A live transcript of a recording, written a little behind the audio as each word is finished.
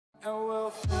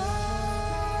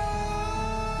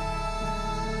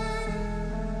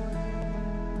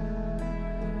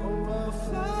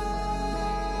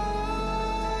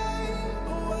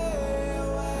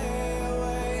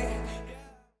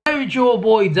Your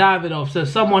boy Davidoff. So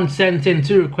someone sent in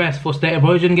 2 requests for State of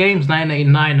Origin games,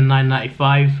 989 and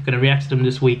 995. Gonna react to them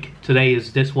this week. Today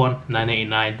is this one,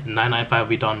 989. 995 will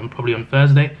be done probably on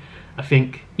Thursday. I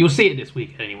think you'll see it this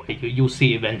week anyway. You'll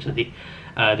see it eventually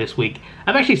this week.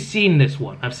 I've actually seen this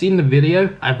one. I've seen the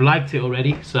video. I've liked it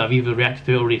already, so I've either reacted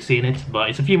to it or already seen it. But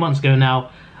it's a few months ago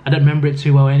now. I don't remember it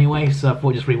too well anyway, so I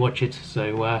thought I'd just rewatch it.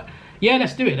 So yeah,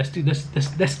 let's do it.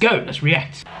 Let's go. Let's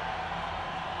react.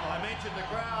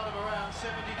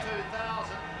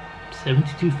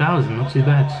 72,000, not too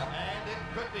bad.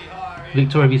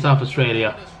 Victoria v South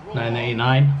Australia,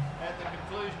 989.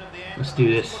 Let's do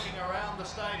this.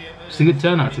 It's a good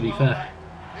turnout, to be fair.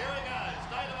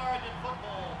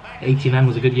 89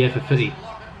 was a good year for footy.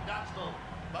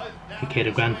 Okay,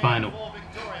 the grand final.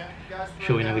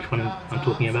 Sure we know which one I'm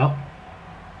talking about.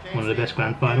 One of the best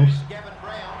grand finals.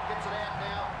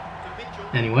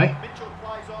 Anyway.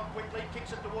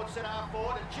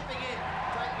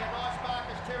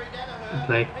 Good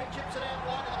play.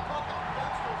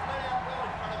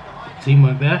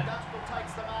 Teamwork there.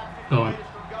 Go on.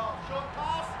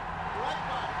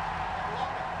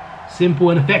 Simple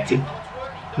and effective.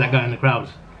 That guy in the crowd.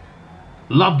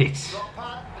 Loved it.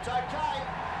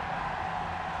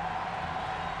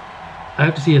 I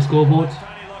hope to see a scoreboard.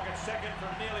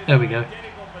 There we go.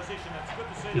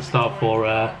 Good start for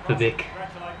Vic.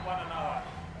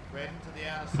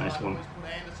 Nice one.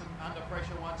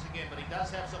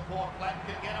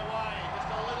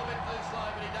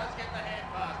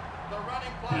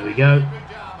 There we go.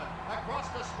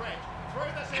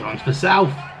 Chance for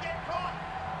South.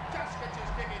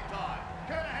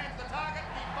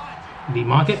 Did he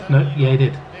mark it? No, yeah he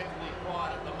did.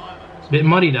 It's a bit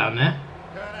muddy down there.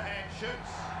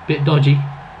 Bit dodgy.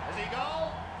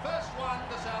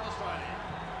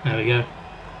 There we go.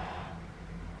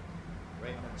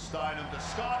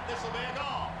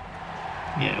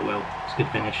 Yeah, well, it's a good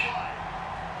finish.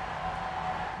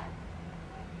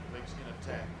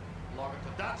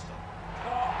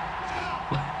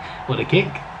 What a kick.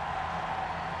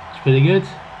 It's pretty good.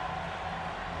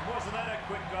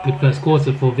 Good first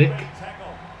quarter for Vic.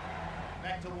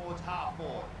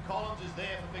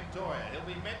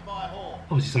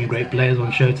 Obviously some great players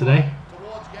on show today.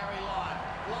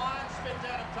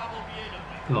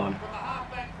 Go on.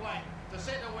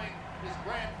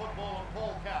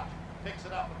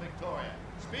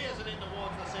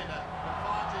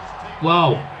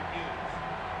 Wow.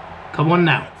 Come on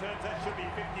now.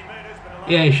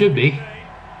 Yeah, it should be.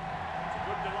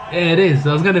 Yeah, it is.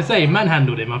 I was going to say,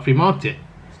 manhandled him after he marked it.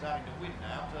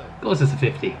 Of course it's a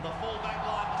 50.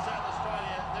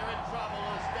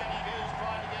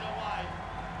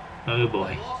 Oh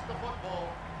boy.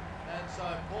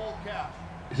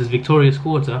 This is Victoria's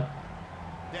quarter.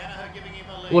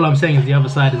 All I'm saying is the other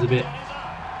side is a bit...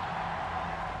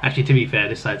 Actually, to be fair,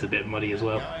 this side's a bit muddy as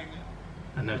well.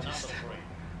 I noticed.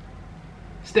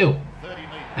 Still.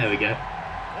 There we go.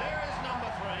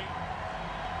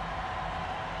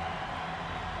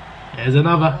 There's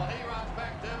another.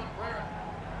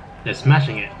 They're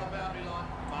smashing it.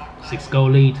 6-goal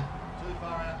lead.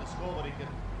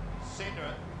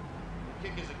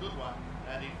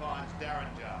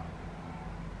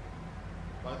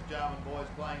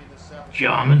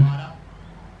 Jarman.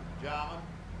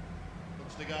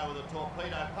 Looks to go with a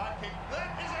torpedo punt kick.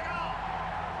 That is a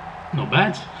goal. Not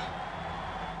bad.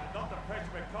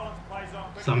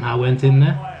 Somehow went in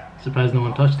there. Surprised no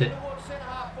one touched it.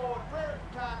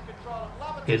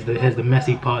 Here's the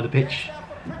messy part of the pitch.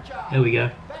 There we go.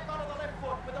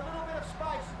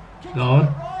 Go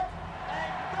on.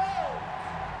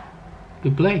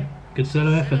 Good play. Good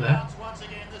solo effort there.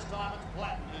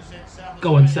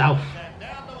 Go on, South.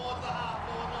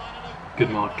 Good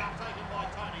mark.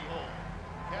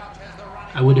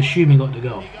 I would assume he got the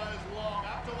goal.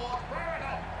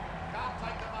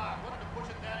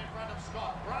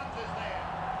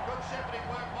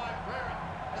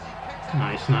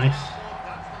 Nice, nice.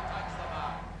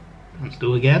 Let's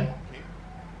do again.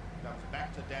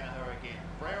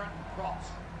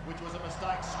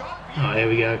 Oh, here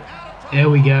we go. Here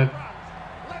we go.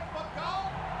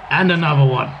 And another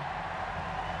one.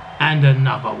 And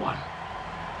another one.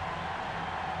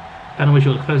 Kind of wish it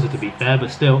was closer, to be fair, but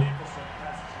still.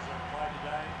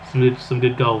 Some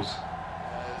good goals.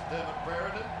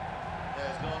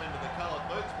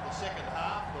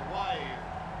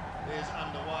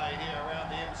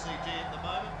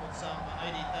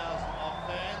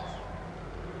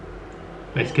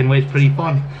 Mexican way's pretty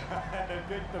fun.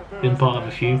 Been part of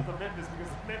a few.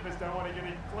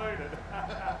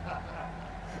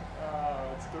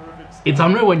 It's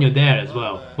unreal when you're there as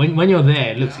well. When you're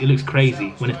there, it looks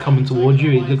crazy. When it's coming towards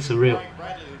you, it looks surreal.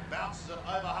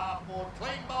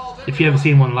 If you've ever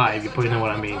seen one live, you probably know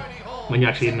what I mean. When you're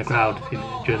actually in the crowd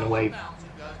during the wave.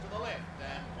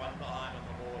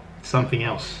 Something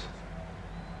else.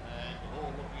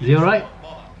 Is he alright?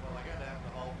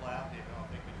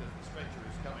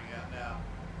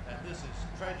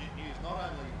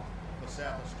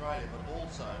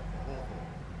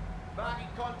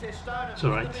 It's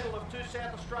alright.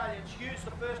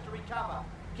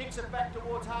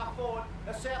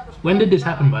 When did this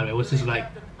happen, by the way? Was this like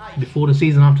before the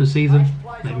season, after the season?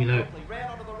 Let me know.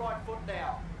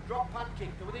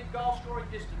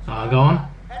 Go on.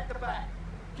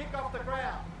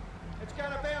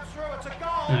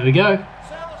 There we go.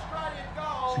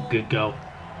 It's a good goal.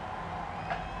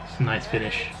 It's a nice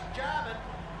finish.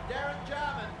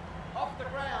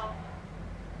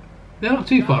 They're not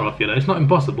too far off, you know. It's not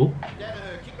impossible.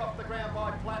 Kick off the ground by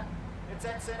Platt. It's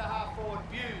at centre half forward.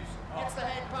 Views gets the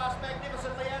hand pass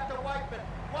magnificently out to Wakeman.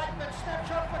 Wakeman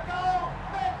snapshot for goal.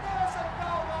 Magnificent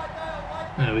goal by Dale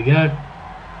Wakeman. There we go.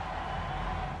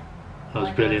 That was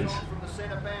brilliant. From the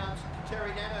centre bounce to Terry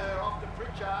Danaher off to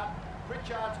Pritchard.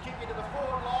 Pritchard's kick into the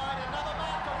forward line. Another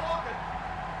mark to Lockett.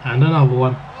 And another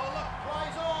one. Oh look,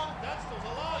 plays on. Dunstall's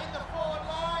alive in the forward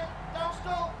line.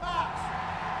 Dunstall marks.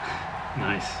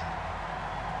 Nice.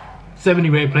 70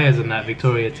 great players in that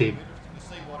Victoria team.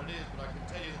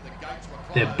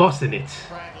 They're bossing it.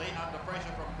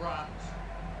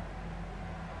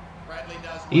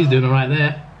 He's doing alright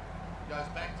there.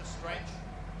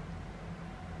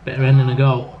 Better end than a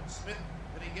goal.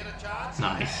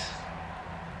 Nice.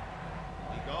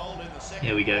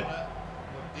 Here we go.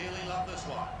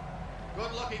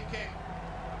 Good looking kick.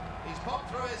 He's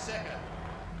popped through his second.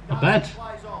 Not bad.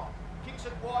 Kicks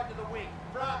it wide to the wing.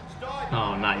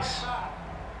 Oh, nice.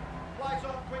 Plays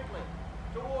on quickly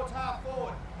towards half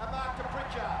forward. A mark to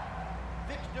Pritchard.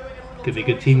 Vic's doing a little. Could be a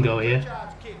good team goal here. In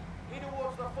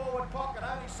towards the forward pocket.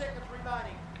 Only seconds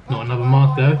remaining. Not another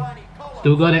mark though.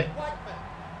 Still got it.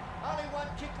 Only one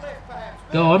kick left perhaps.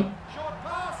 Go on. Short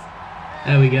pass.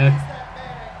 There we go.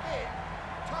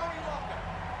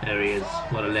 There he is.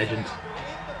 What a legend.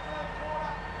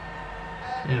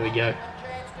 There we go.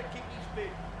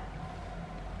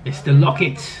 Mr.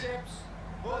 Lockett.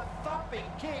 The thumping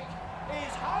kick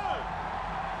is home.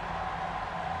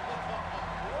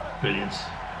 Brilliant.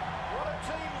 What a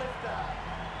team lifter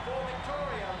for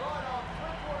Victoria, right on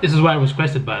 3/4. This is why it was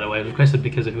requested, by the way. It was requested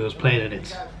because of who was playing in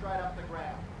it.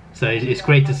 So it's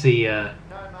great to see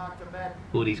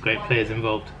all these great players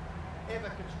involved.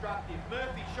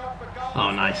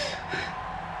 Oh, nice.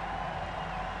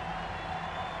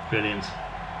 Brilliant.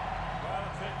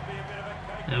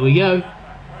 There we go.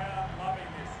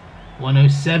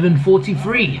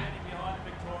 107.43.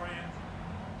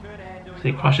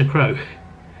 They crush a crow. Comes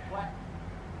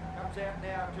out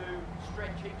now to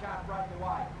stretch. He can't break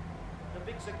away. The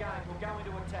Vicks again will go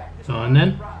into attack. Go on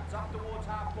then. Runs up towards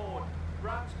half forward.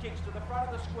 Runs kicks to the front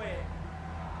of the square.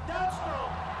 Dunstall.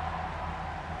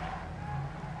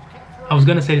 I was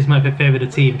going to say this might favour the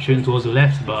team shooting towards the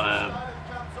left, but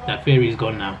that theory is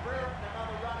gone now.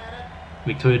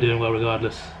 Victoria doing well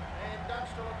regardless.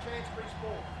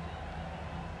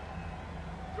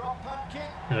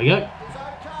 There we go.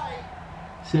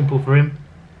 Simple for him.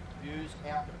 Views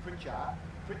out to Pritchard.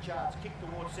 Pritchard's kick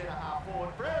towards centre half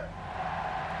forward.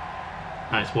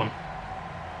 Nice one.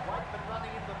 Wakeman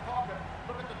running in the pocket.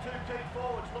 Look at the two key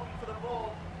forwards looking for the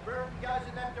ball. Brereton goes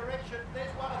in that direction.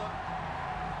 There's one of them.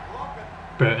 Lockett.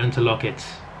 Brereton to Lockett.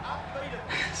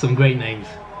 Some great names.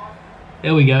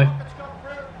 There we go.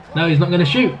 No, he's not going to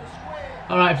shoot.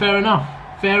 Alright, fair enough.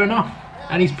 Fair enough.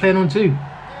 And he's playing on two.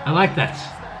 I like that.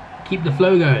 Keep the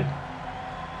flow going.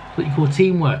 That's what you call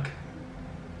teamwork.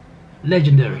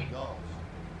 Legendary.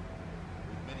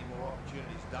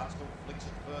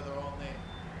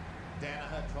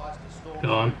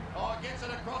 Go on.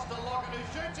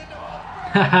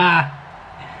 Haha.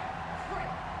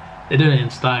 They're doing it in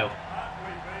style.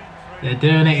 They're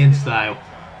doing it in style.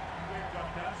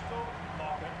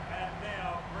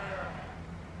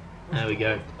 There we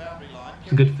go.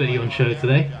 Some good footy on show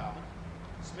today.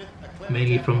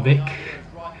 Mainly from Vic.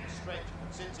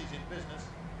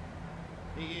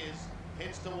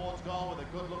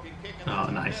 Oh,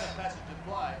 nice.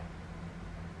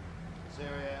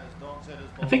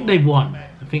 I think they've won. I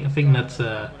think that's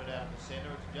I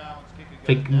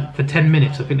think for 10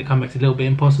 minutes I think the comeback's a little bit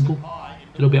impossible. A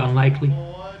little bit unlikely.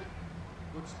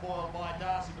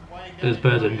 Those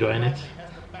birds are enjoying it.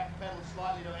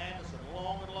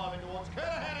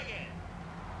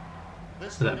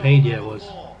 So that paid, yeah, was.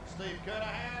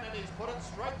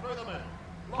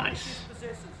 Nice.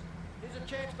 Here's a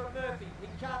chance for Murphy. He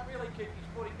can't really keep his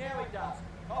footing. Now he does.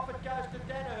 Off it goes to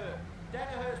Danaher.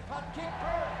 Danaher's punt kick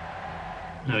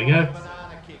through. There we go.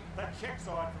 Banana kick. That check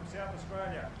side from South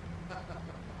Australia.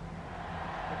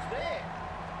 It's there.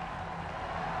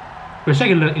 For a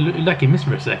second, it looked like he missed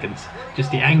for a second.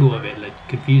 Just the angle of it like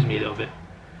confused me a little bit.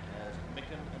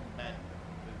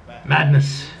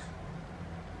 Madness.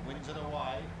 Wins it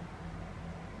away.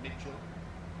 Mitchell.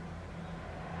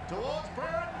 Towards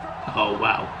Brown. Oh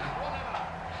wow.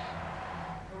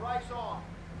 The race on.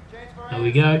 Chance for There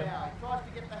we go. He tries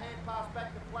to get the hand pass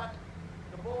back to Platt.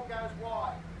 The ball goes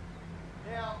wide.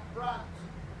 Now runs.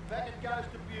 Back it goes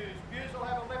to Buse. Buse will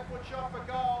have a left foot shot for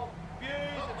goal. Buse.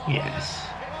 Yes.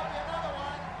 It might be another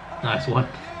one. Nice one.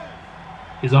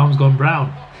 His arm's gone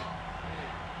brown.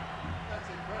 That's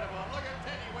incredible. Look at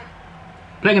Teddy win.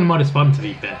 Playing in mod is fun, to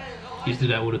be fair. Used to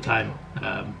do that all the time.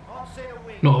 On centre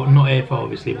wing. Not AFL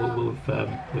obviously, but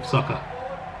with soccer.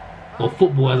 Or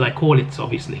football as I call it,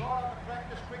 obviously.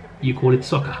 You call it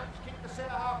soccer. Kick to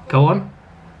centre half. Go on.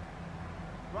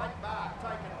 Great mark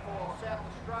taken for South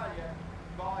Australia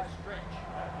by Stretch.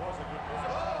 That was a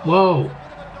good. Whoa.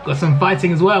 Got some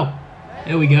fighting as well.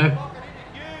 There we go.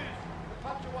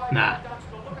 Nah.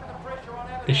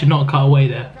 They should not cut away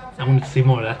there. I wanted to see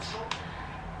more of that,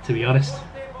 to be honest.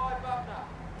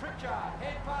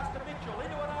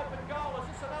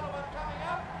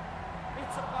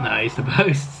 No, it's the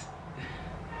posts.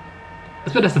 I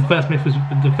suppose that's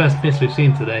the first miss we've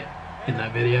seen today in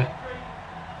that video.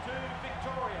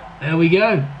 There we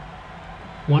go.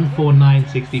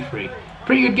 149.63.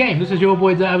 Pretty good game. This is your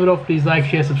boy Davidoff. Please like,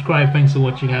 share, subscribe. Thanks for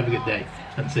watching. Have a good day.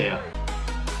 And see ya.